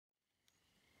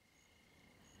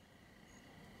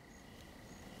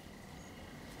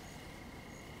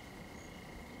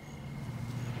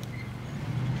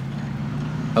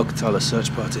Al-Qatala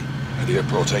search party. And the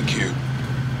airport AQ.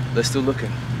 They're still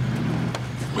looking.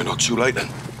 We're not too late then.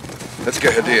 Let's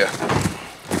get Hadir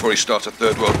before he starts a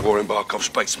third world war in Barkov's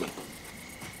basement.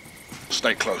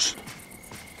 Stay close.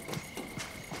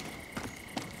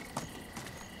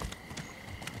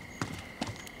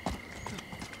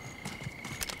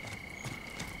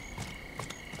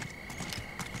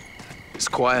 It's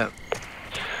quiet.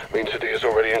 Means Hadir's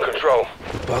already in control.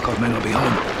 Barkov may not be home.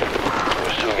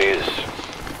 I assume he is.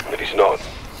 If he's not,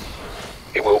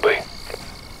 he will be.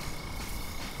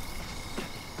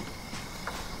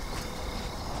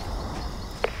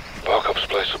 Barkov's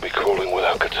place will be crawling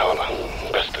without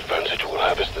Al-Qatala. Best advantage we'll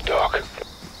have is the dark.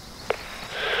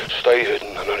 Stay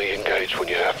hidden and only engage when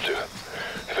you have to.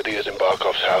 If Hadir's in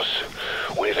Barkov's house,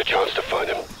 we need a chance to find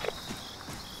him.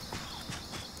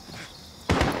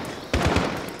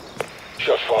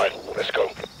 Shots fired. Let's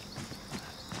go.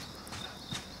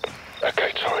 That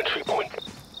gate's our entry point.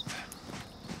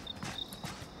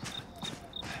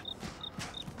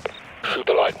 Shoot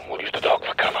the light. We'll use the dark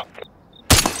for cover.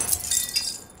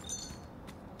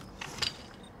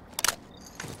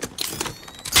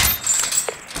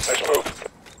 Let's move.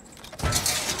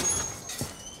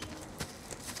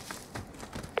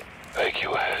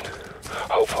 AQ ahead.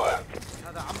 Hold fire.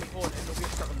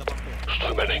 It's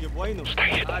too many. Stay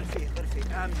hidden.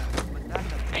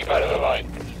 Keep out of the light.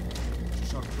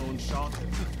 شرطون شاطر.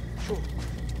 شوف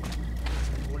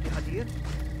قول لي هدير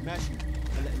ماشي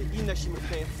هلا لقينا شي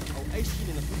مفتاح او اي شيء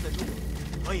لنفوت لجوا.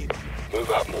 طيب Move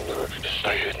up. Just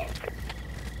stay hidden.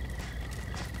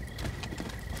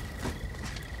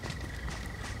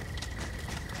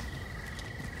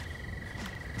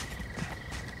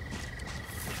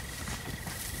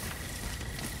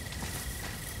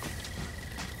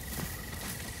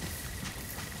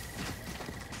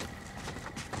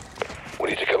 We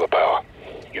need to kill the power.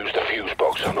 Use the fuse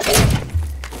box on the wall.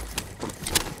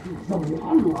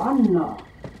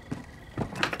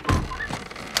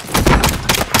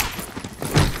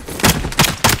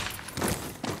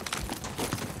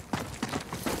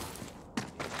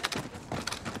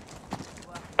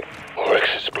 Our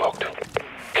exit's blocked.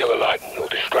 Kill a light and we'll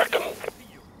distract them.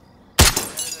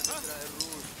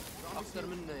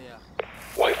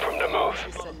 Wait for him to move.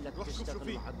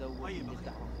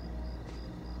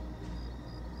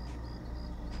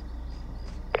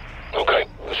 Okay,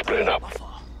 we're splitting up.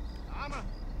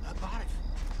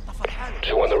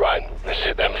 Two on the right. Let's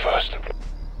hit them first.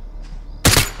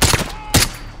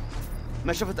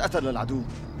 ما شفت قتل للعدو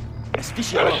بس في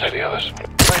شي Now let's take the others.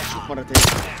 رايح اشوف مرتين.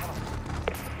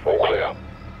 All clear.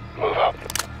 Move up.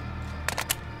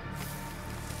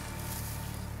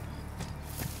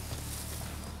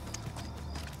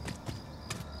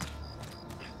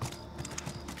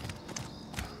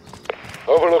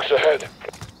 Overlooks ahead.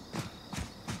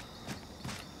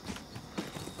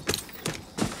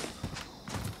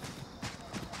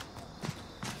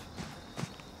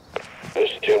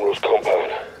 There's the General's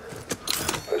compound.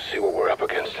 Let's see what we're up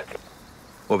against.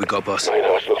 What we got, boss? Main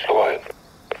house looks quiet.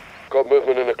 Got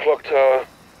movement in the clock tower,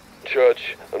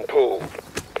 church, and pool.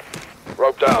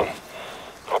 Rope down.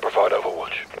 I'll provide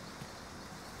overwatch.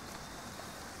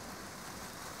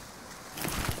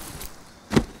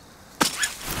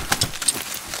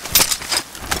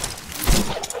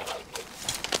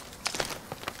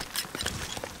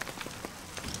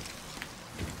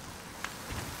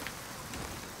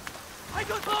 I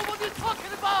don't know what you're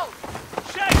talking about!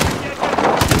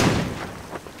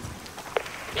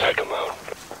 Take him out.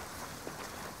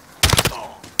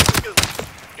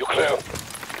 You clear?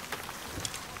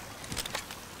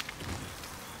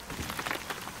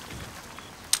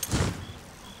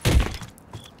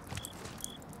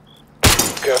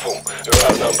 Careful, they're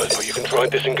outnumbered, but you can try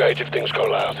and disengage if things go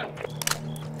loud.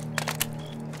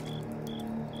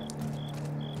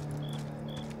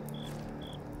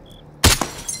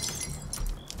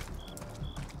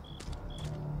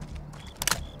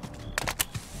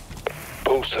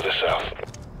 Pulls to the south.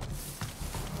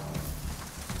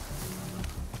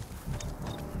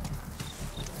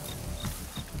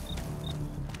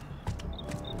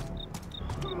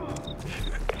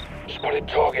 Spotted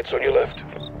targets on your left.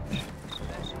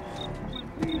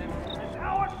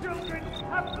 Our children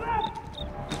have left!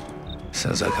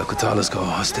 Sounds like Al-Qatala's got a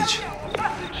hostage.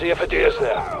 See if Hadir's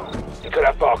there. He could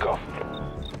have Barkov.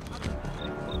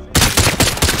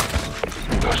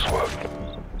 Nice work.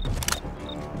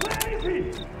 Where is he?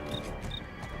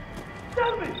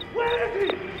 Tell me, where is he?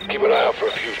 Keep an eye out for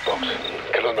a fuse box.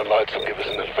 Kill on the lights will give us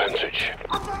an advantage.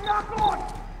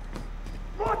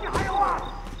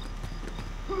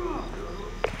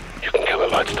 You can kill the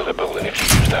lights to the building if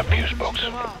you use that fuse box.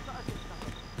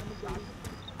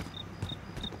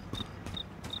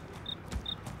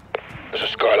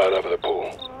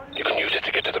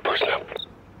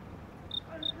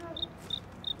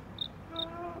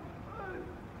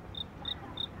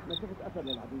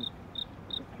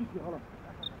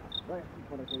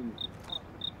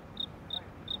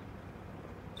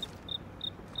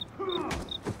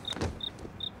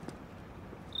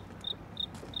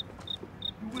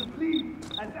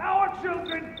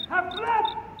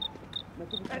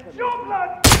 And your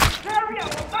blood carry our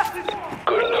message!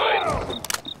 Good night.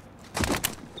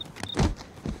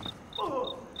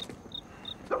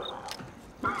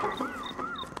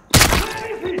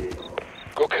 Where is he?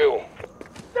 Go kill.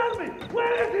 Tell me,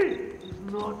 where is he? He's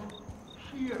not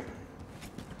here.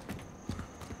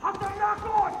 حضرناك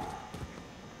هون!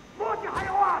 موت يا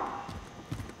حيوان!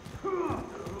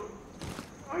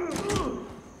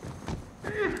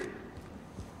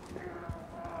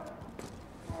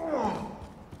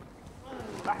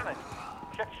 أحمد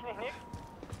شفت شنو هنيك؟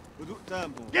 هدوء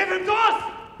تام هون. Give him to us!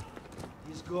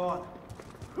 He's gone.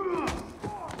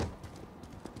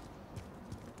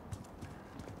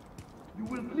 You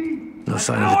will bleed. No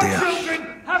sign of Our the deer,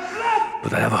 children have fled!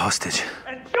 but they have a hostage.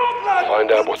 And your blood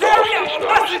Find out what the carry hostage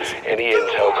our knows. message! Any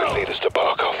intel could lead us to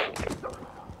Barkov.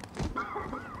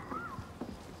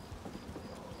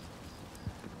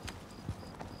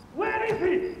 Where is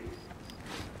he?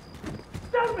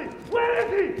 Tell me, where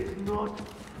is he? He's not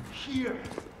here.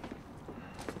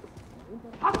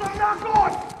 حضرناك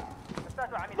هون!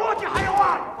 موت يا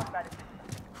حيوان!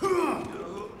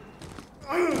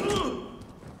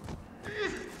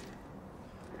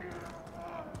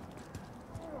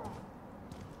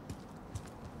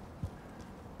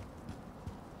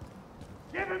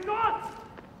 Give him to us!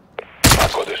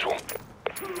 I've got this one.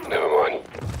 Never mind.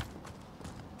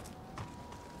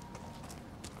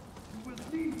 You will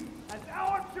bleed, and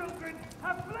our children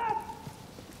have fled!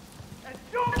 And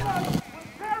your blood will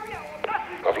carry our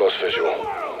message! I've lost visual.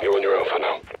 You're on your own for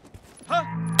now.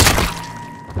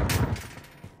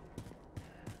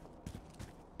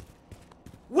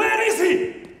 Where is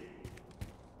he?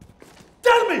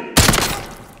 Tell me!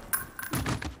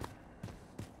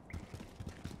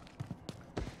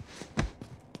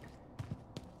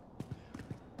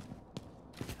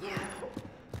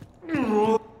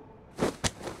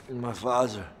 My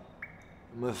father.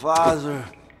 My father.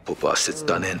 Poor bastard's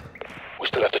done in. We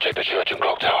still have to check the church and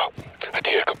clock tower. A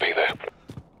deer could be there.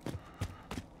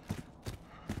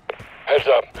 Heads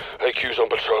up. AQ's on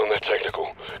patrol and they're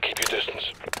technical. Keep your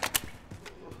distance.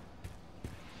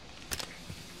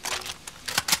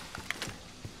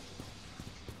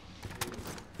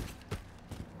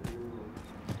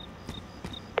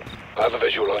 I have a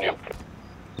visual on you.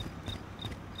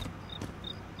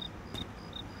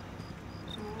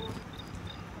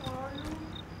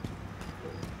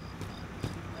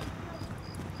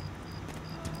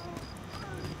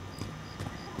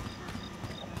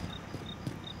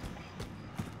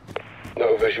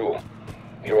 No visual.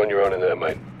 You're on your own in there,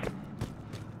 mate.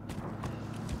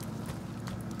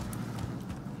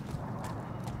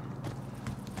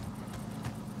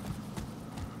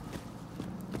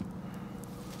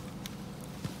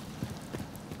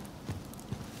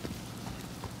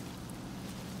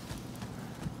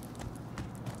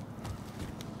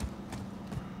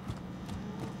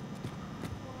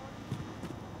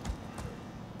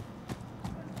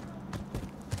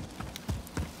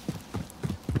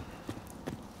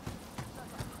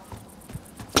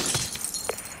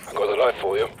 I've got the light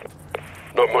for you.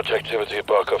 Not much activity at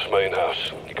Barkov's main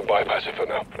house. You can bypass it for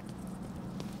now.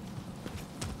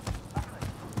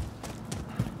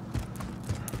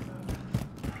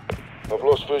 I've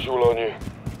lost visual on you.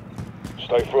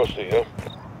 Stay frosty, yeah?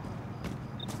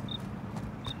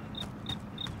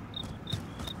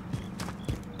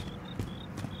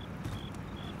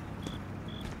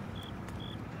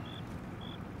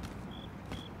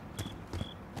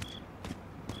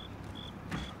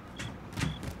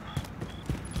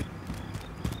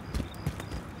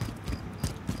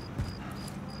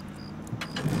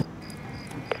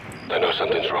 They know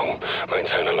something's wrong.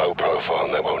 Maintain a low profile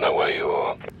and they won't know where you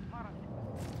are.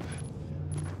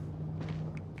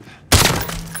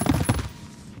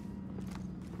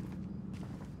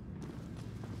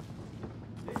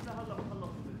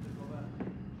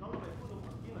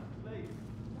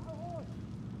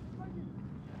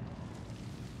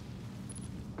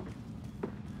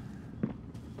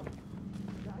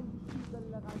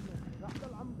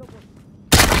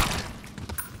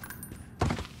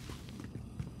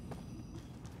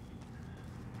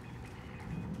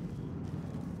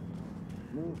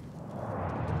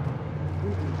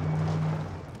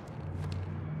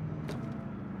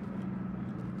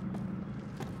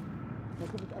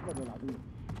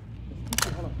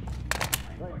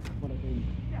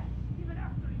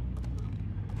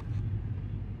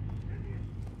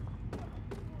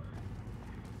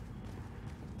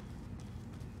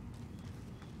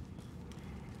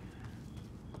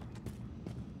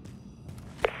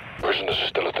 Prisoners are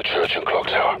still at the church and clock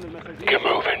tower. Get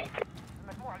moving.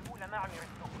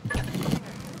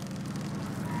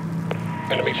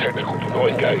 Enemy technical, do not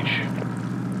engage.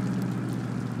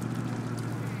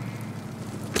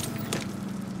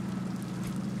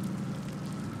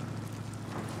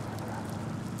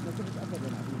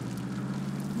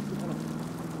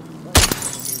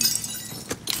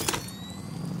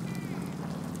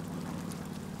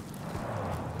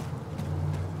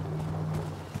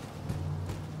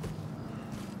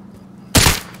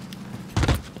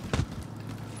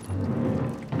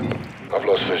 I've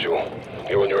lost visual.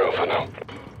 You're on your own for now.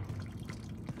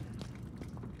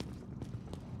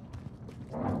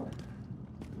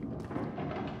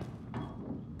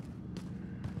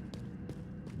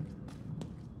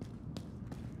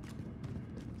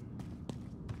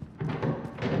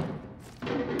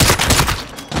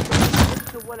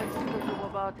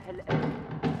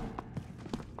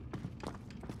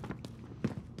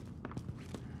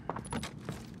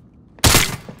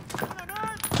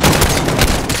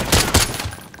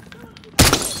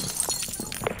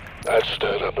 That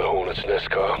stirred up the Hornet's nest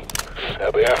car.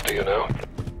 They'll be after you now.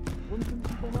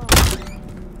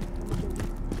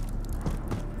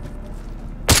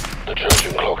 The church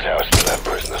and clock tower still have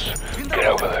prisoners. Get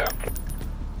over there.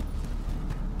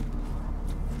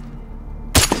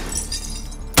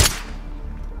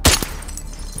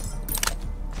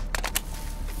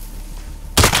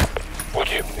 Watch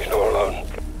him, he's not alone.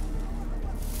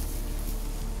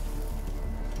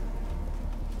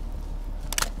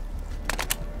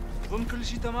 أظن كل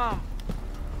شيء تمام.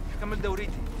 أكمل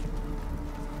دوريتي.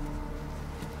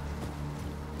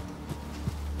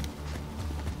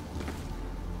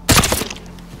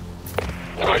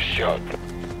 Nice shot.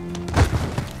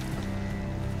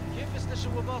 كيف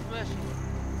الشبابات ماشي؟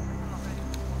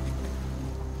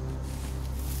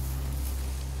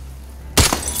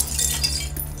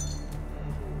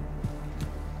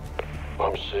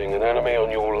 I'm seeing an enemy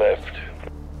on your left.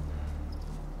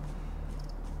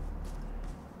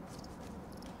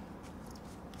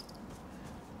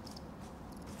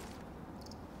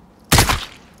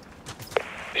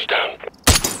 He's down.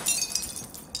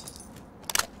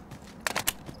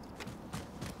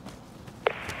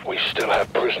 We still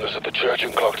have prisoners at the church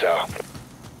and clock tower.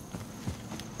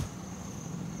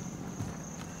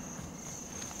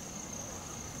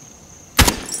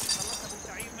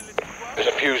 There's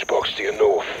a fuse box to your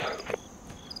north.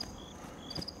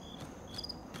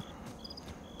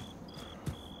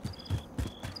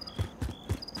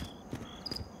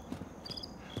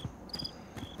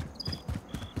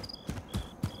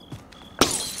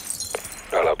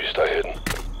 I'll help you stay hidden.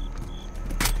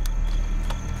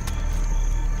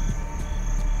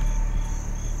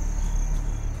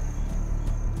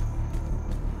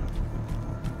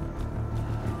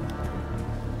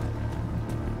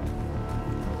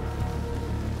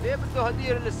 ليه بده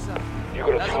هدير لسه؟ You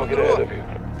got a target ahead of you.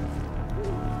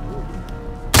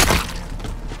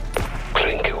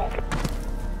 Clean kill.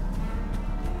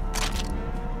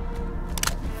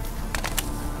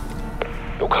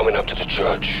 You're coming up to the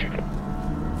church.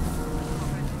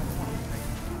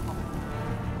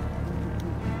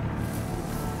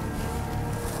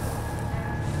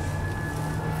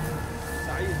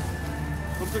 سعيد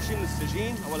خبزوا شي من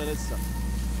السجين ولا لسه؟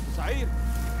 سعيد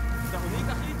انت هونيك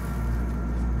اخي؟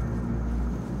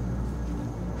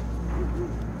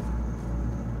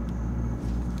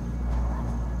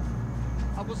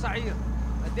 أبو سعير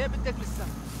قد إيه بدك لسه؟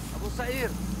 أبو سعير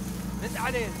رد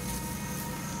عليه.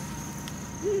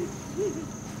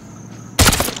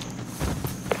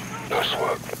 Nice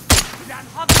work.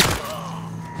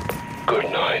 Good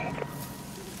night.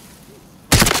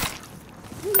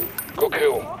 Go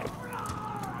kill.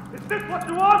 Is this what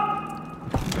you want?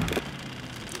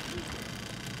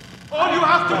 All you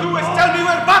have to do is tell me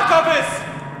where Barkov is!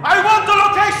 I want the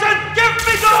location! Give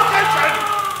me the location!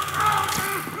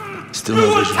 Still You no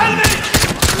will vision. tell me!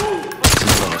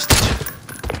 Still hostage.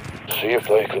 See if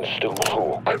they can still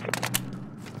talk.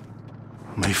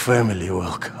 My family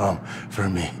will come for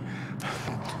me.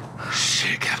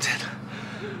 Shit, Captain.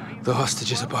 The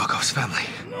hostages are Barkov's family.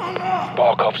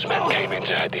 Barkov's men came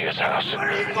into Hadir's house.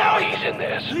 Now he's in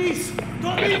theirs. Please,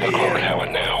 don't Get to leave the me clock here! tower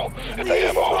now. If they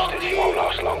have a hostage, he won't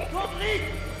last long. Don't leave!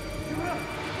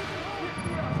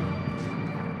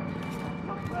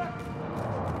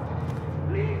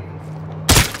 Please!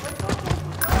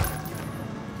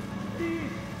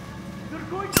 Please! You're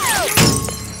going to...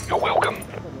 You're welcome.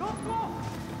 Don't go!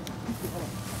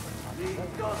 Please,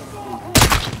 don't go!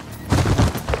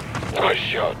 Nice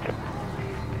shot.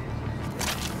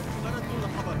 غردوا لنا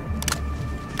خبر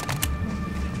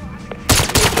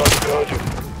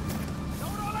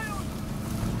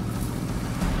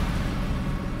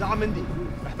دعم مندي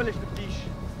رح بلش تفتيش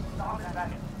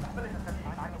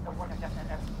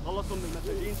خلصوا من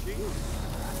المساجين شي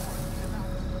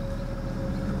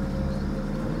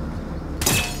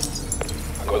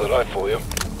I got the light for you.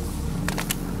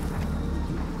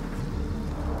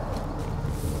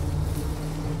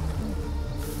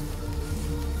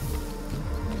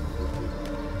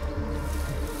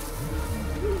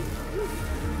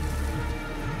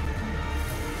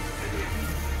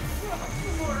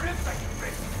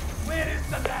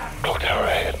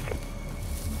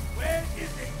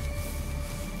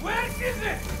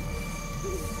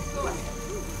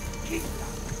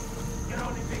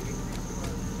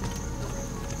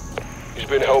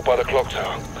 been held by the clock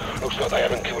tower. Looks like they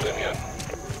haven't killed him yet.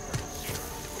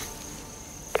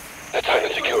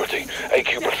 Lieutenant Security,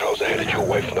 AQ patrols are headed your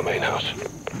way from the main house.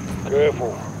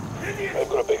 Careful. They've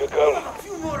got a bigger gun.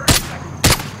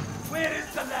 Where is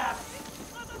the lab?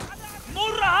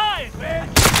 مرة هاي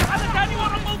هذا تاني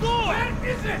ورا الموضوع. Where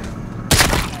is it?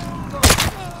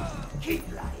 Keep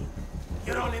lying.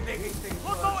 You're only making things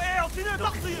worse. خطوا ايه اعطيني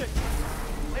تغطية.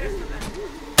 Where's the lab?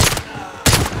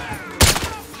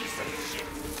 Piece of shit.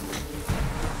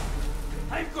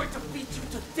 I'm going to beat you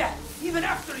to death, even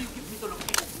after you give me the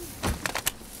location.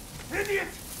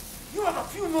 Idiot! You have a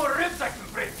few more ribs I can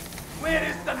break. Where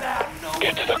is the lab? No.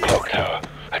 Get to the clock tower.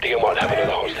 I think you might have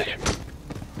another hostage.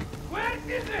 Where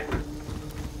is it?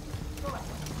 Go ahead.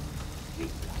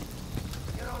 Keep lying.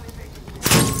 You're only making me.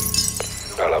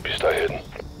 I'll help you stay hidden.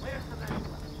 Where's the lab?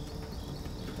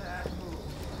 Bad move.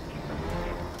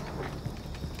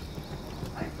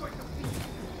 I'm going to beat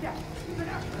you to death, even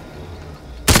after.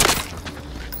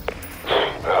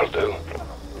 I'll do.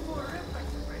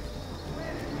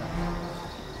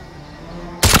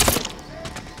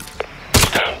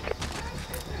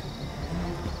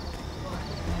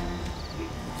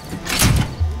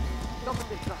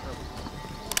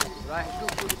 رايح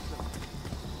اشوفه لسه.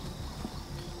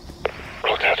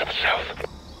 Clocked out to the south.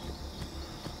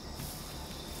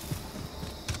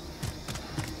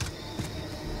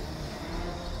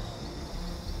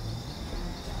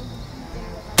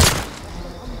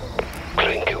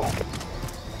 Clean kill.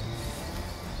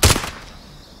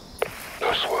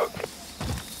 Nice work.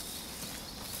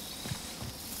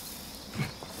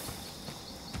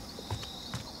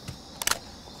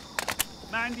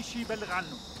 ما عندي شي بلغ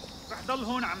عنه. رح ضل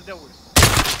هون عم دور.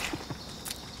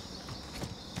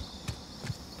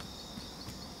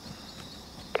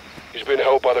 He's been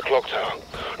held by the clock tower.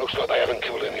 Looks like they haven't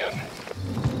killed him yet.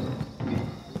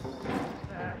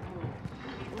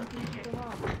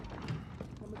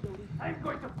 I'm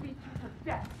going to beat you to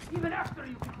death, even after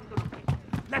you give me the location.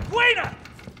 لك وينك؟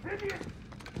 Idiot!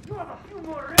 You have a few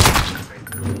more ribs.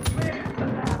 Where is the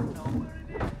lab? No, where it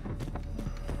is.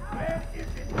 Where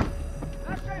is it?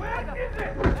 Where is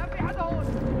it? ما في حدا هون.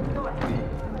 Go ahead.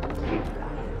 Keep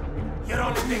lying. You're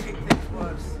only making things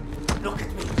worse. Look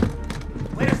at me.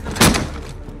 Where's the lab?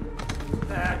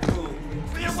 Bad move.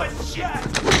 It was shot.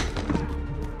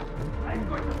 I'm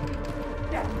going to beat you to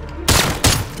death.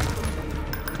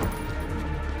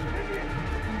 Idiot!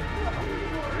 You have a few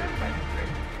more ribs I can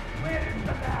break. Where is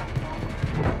the lab?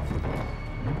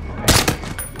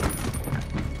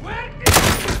 Where is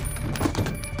it?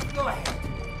 Go ahead.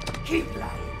 Keep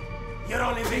lying. You're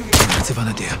only making... Active on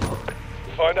a deal.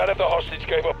 Find out if the hostage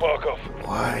gave up Barkov.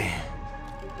 Why?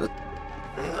 The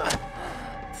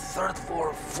third floor,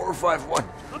 451.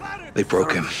 They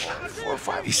broke him.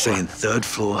 451. He's saying third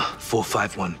floor,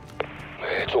 451.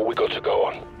 It's all we got to go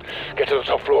on. Get to the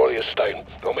top floor of the estate.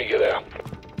 I'll meet you there.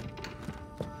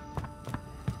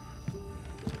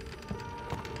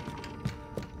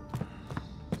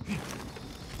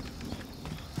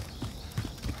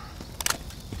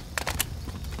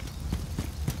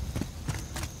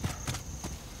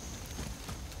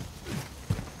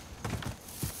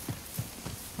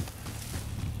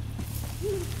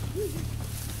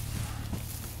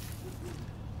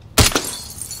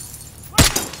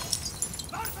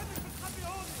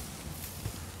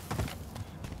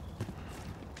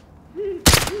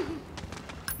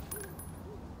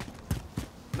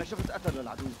 ما شفت قتل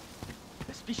للعدو،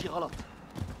 بس في شي غلط.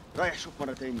 رايح شوف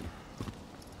مرة تانية.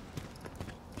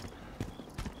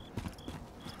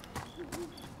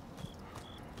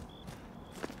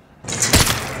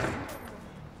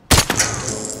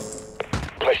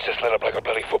 Place just lit up like a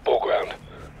bloody football ground.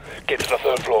 Get to the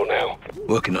third floor now.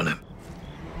 Working on him.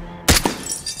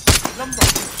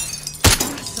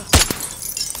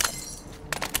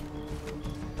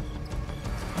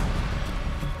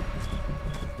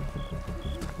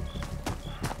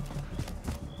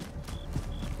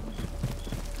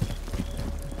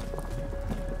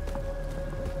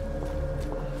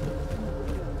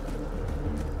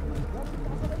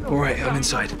 All right, I'm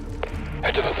inside.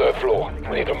 Head to the third floor.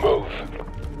 We need to move.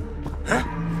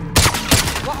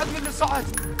 واحد من اللي صعد.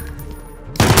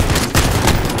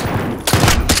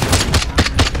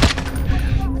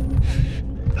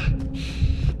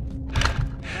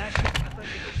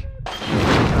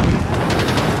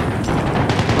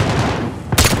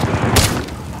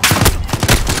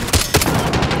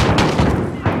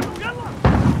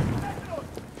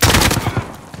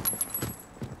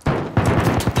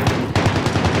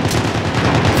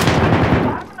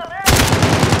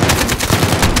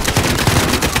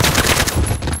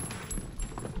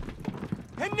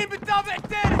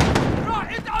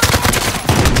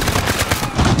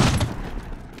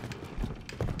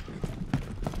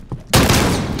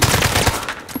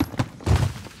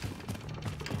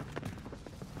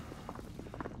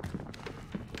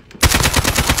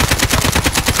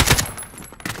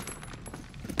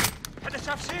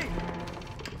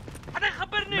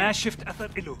 ما شفت أثر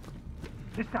إله.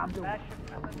 لسه عم دور.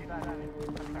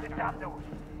 لسه عم دور.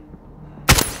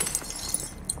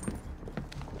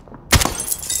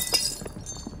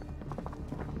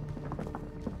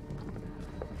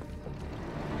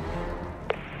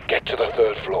 Get to the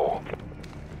 3rd floor.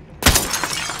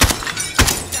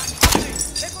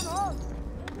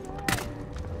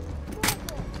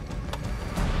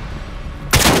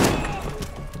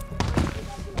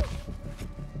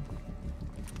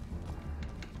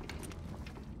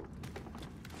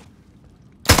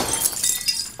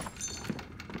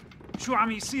 شو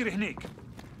عم يصير هنيك؟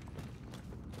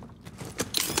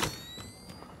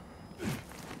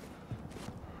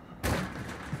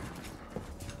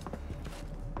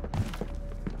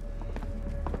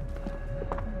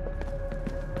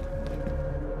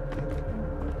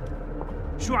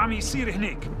 شو عم يصير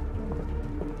هنيك؟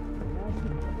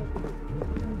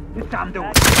 لسه عم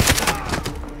دور.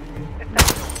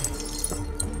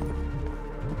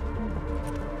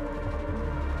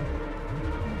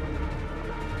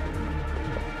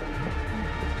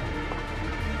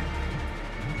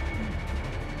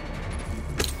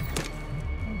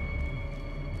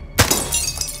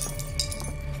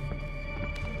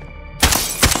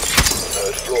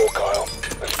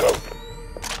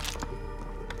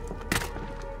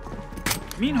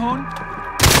 مين هون؟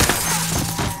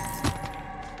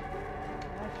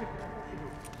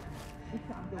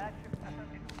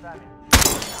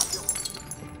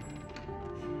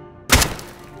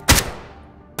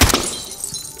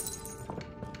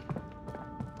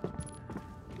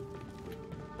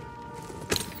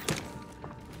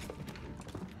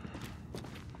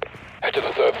 Head to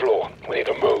the 3rd floor. We need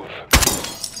to move.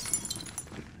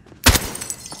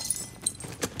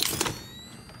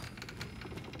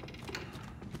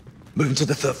 Moving to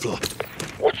the 3rd floor.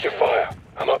 Watch your fire.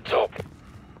 I'm up top.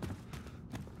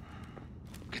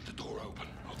 Get the door open.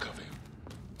 I'll cover you.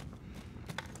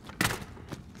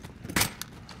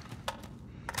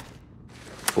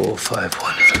 Four, 5,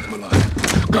 1. Take them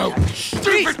alive. Go!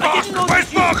 Stupid bastard!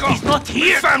 Where's Markov? He's not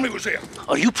here. His family was here.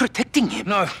 Are you protecting him?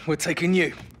 No, we're taking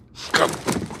you. Come.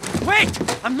 Wait!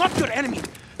 I'm not your enemy.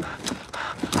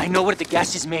 I know where the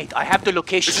gas is made. I have the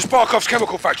location. This is Barkov's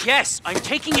chemical factory. Yes, I'm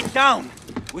taking it down.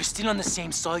 We're still on the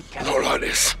same side, Captain. Not like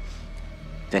this.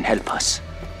 Then help us.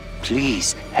 Please,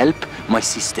 help my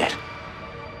sister.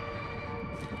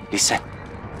 Listen.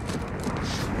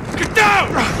 Get down!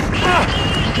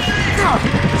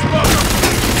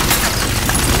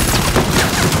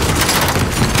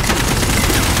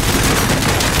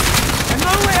 There's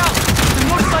no way out! The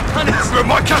motorcycle tunnels! You're in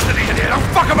my custody in here. Don't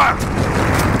fuck about.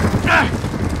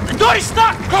 The door is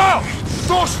stuck! Carl!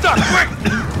 Door's stuck. Quick!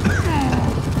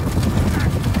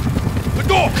 The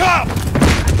door, Carl!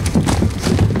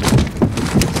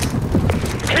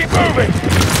 Keep moving!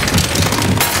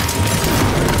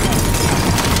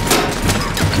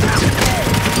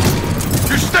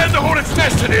 You stand the hornet's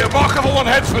nest in here. Barkov will want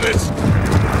heads for this.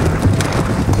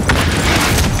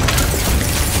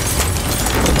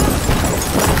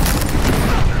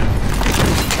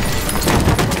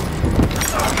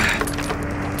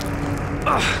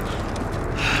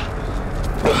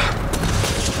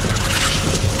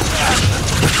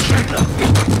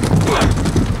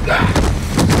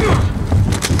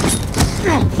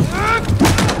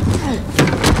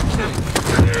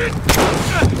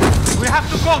 We have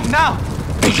to go now!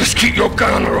 You just keep your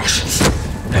gun on the Russians.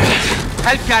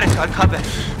 Help Garrett, I'll cover.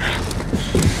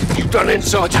 You done in,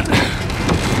 Sergeant?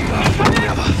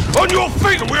 On your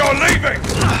feet, we are leaving!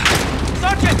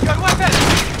 Sergeant, your weapon!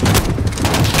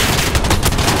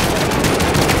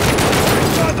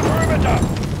 Inside the perimeter!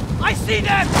 I see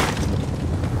them!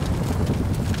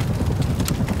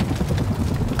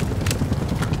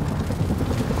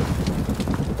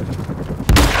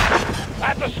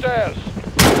 At the stairs!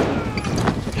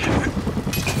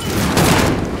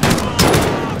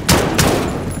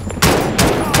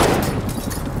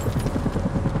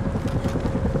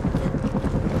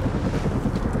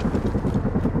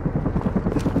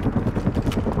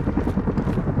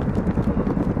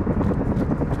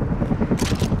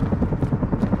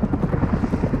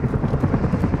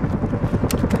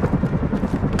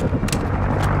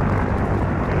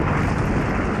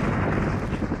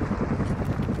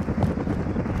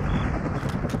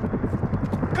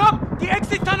 The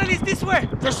exit tunnel is this way!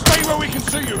 Just stay where we can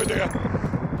see you, dear.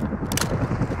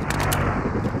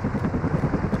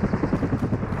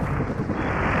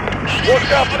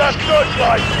 Watch out for that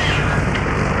searchlight!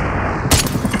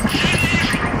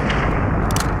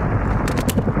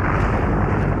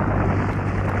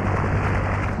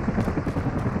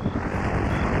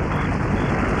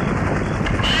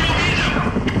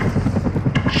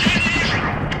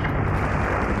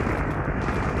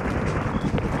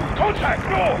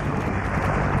 north!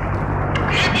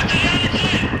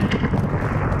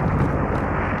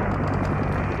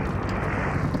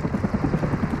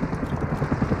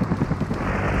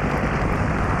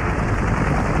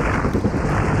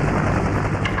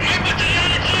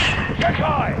 Check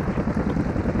high!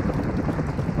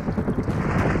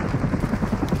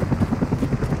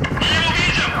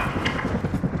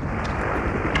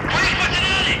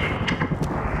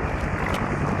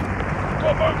 Go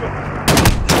move!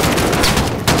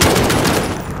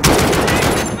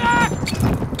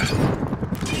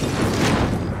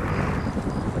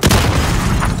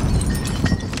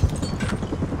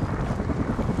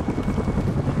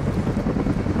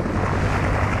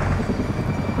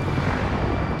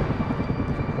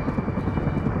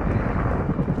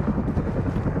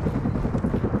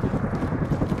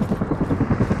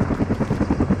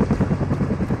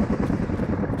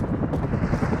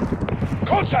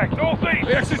 Contact, northeast!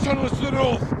 The exit tunnel is to the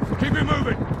north. Keep it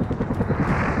moving.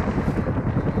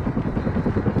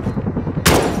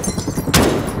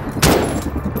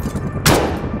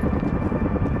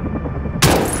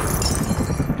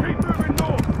 Keep moving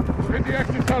north. We'll hit the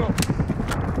exit tunnel.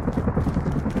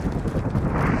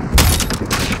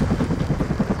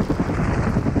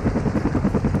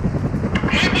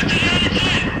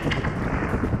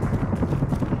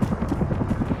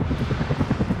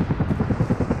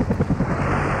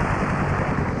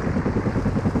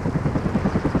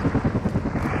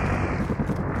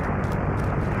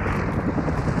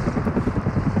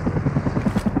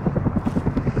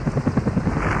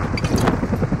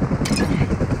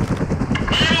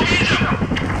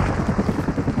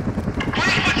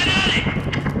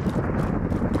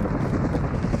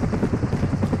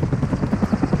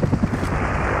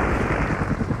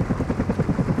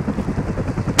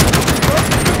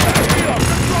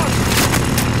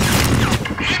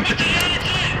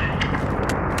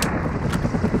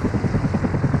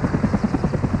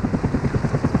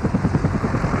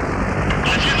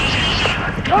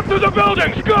 Come to the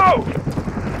buildings, go!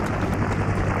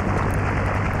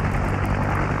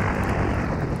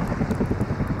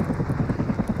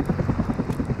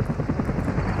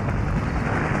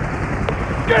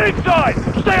 Get inside!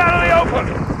 Stay out of the open!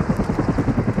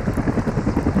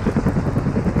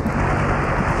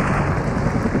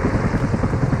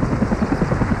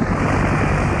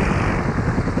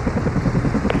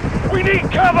 We need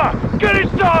cover! Get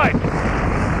inside!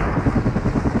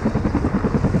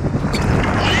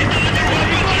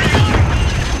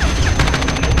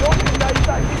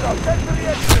 Get to the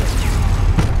exit!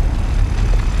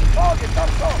 Target, up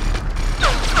top!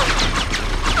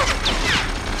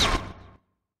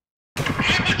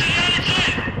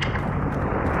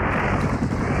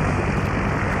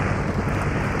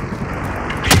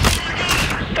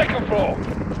 Second floor!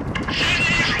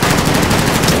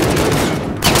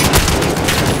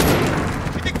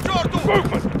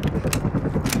 Movement!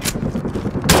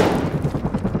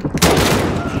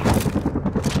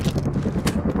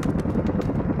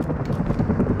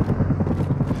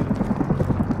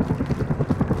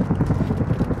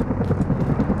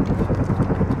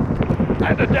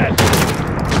 At the desk!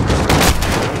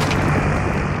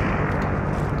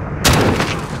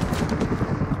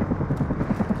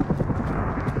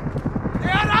 They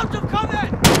are out of cover!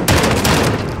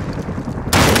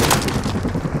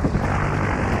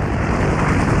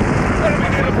 Enemy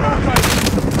near the bullfight!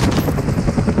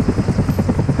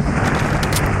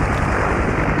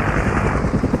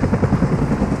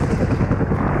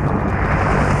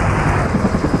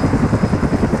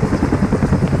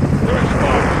 They're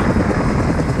exposed!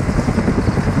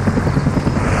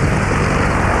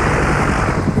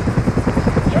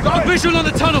 Got a visual on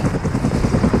the tunnel!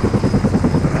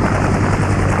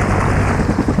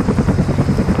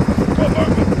 Go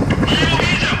movement!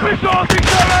 Missiles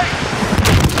incoming!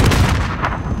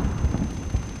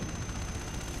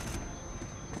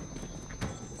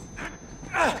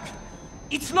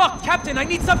 It's locked, Captain. I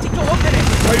need something to open it.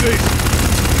 Take these!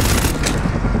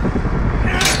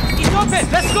 It's open.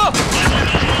 Let's go.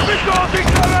 Missiles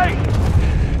incoming!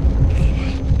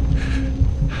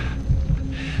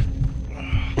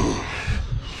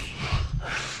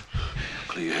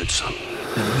 Clear your head, son.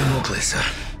 Never been more clear, sir.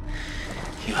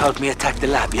 You helped me attack the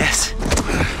lab, yes?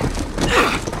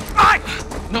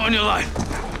 Not on your line.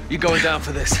 You're going down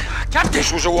for this. Captain!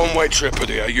 This was a one-way trip,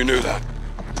 Padilla. You knew that.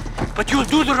 But you'll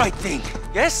do the right thing,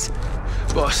 yes?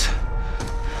 Boss,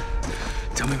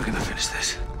 tell me we're gonna finish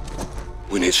this.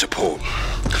 We need support.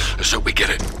 Let's hope we get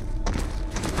it.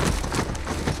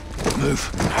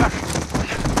 Move.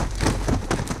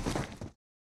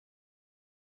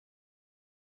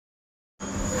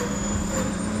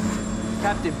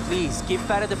 Captain, please, give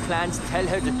Farah the plans, tell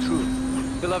her the truth.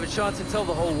 You'll have a chance to tell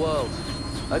the whole world.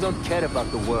 I don't care about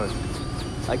the world.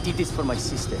 I did this for my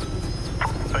sister.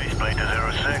 Baseplane to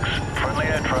 06. Friendly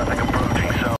air traffic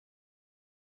approaching south.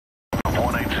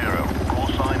 180. Call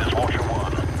sign is Watcher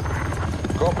 1.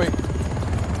 Copy.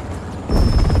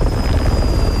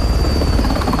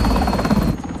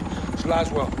 It's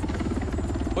Laswell.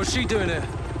 What's she doing here?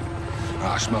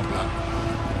 I smell blood.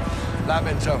 Lab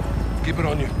intel. Keep it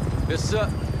on you. Yes, sir.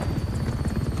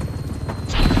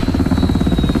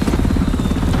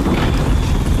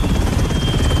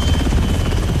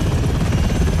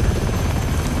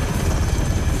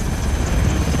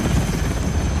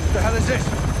 What the hell is this?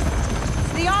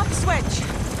 It's the off switch.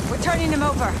 We're turning him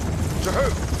over. To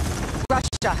who?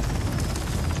 Russia.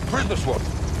 Prisoner swap.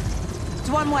 It's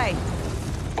one way.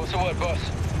 What's the word, boss?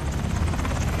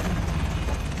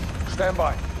 Stand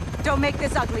by. Don't make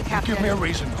this ugly, Captain. Give me a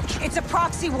reason not to. It's a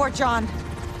proxy war, John.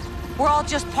 We're all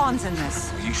just pawns in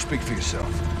this. You speak for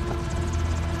yourself.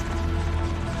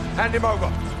 Hand him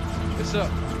over. Yes, sir.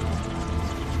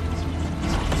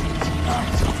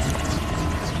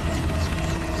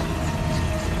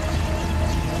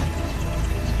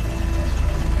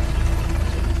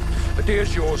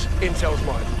 Idea's yours, intel's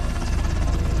mine.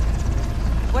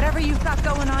 Whatever you've got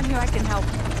going on here, I can help.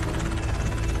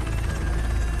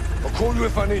 I'll call you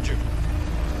if I need you.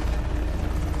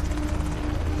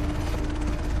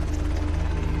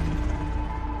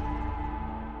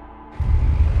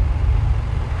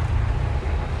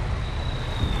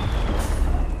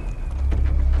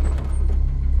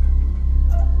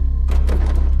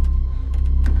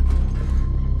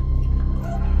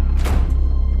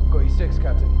 Got you 6,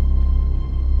 Captain.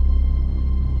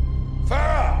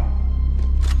 Farah!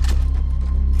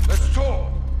 Let's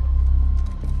talk!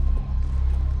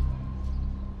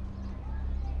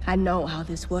 I know how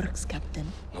this works, Captain.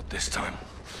 Not this time.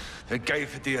 They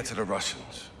gave Hadir to the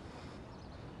Russians.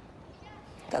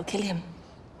 They'll kill him.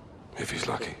 If he's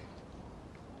lucky.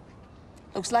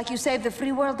 Looks like you saved the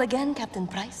free world again, Captain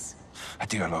Price.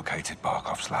 Hadir located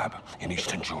Barkov's lab in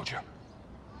eastern Georgia.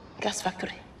 Gas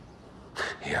factory.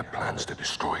 He had plans to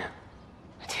destroy it.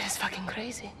 It is fucking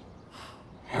crazy.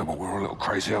 Yeah, but we're a little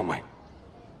crazy, aren't we?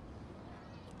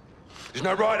 Isn't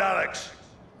that right, Alex?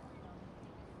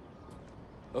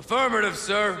 Affirmative,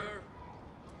 sir.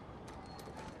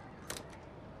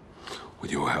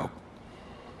 With your help,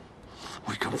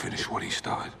 we can finish what he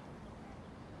started.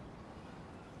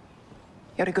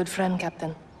 You're a good friend,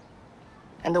 Captain.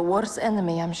 And the worst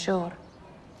enemy, I'm sure.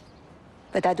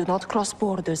 But I do not cross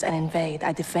borders and invade.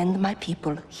 I defend my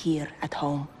people here at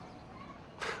home.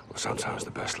 Well, sometimes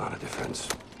the best line of defense.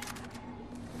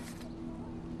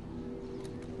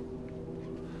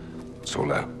 It's all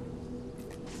there.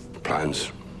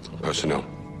 Plans, personnel.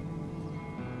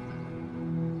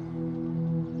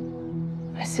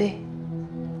 I see.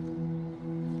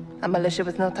 A militia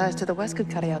with no ties to the West could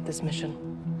carry out this mission.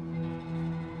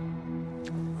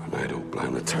 And they'd all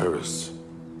blame the terrorists,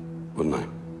 wouldn't they?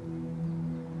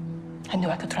 I knew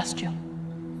I could trust you.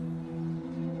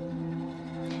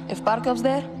 If Barkov's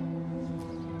there,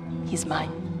 he's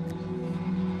mine.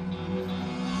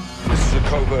 This is a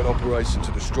covert operation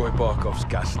to destroy Barkov's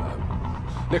gas lab.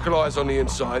 Nikolai's on the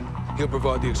inside. He'll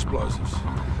provide the explosives.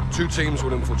 2 teams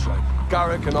will infiltrate.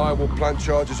 Garrick and I will plant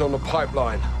charges on the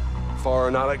pipeline. Farah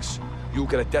and Alex, you'll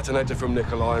get a detonator from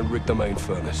Nikolai and rig the main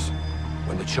furnace.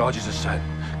 When the charges are set,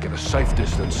 get a safe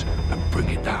distance and bring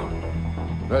it down.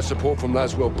 That support from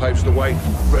Laswell paves the way.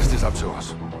 The rest is up to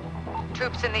us.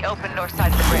 Troops in the open north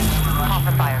side of the bridge. Call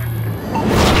for fire.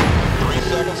 3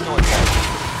 seconds to attack.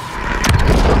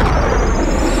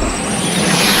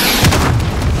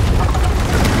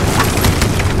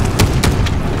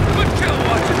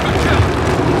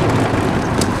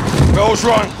 Bell's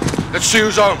run. Let's see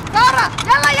who's on. Yalla!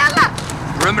 Yalla!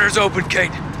 Yalla! Perimeter's open,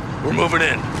 Kate. We're moving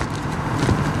in.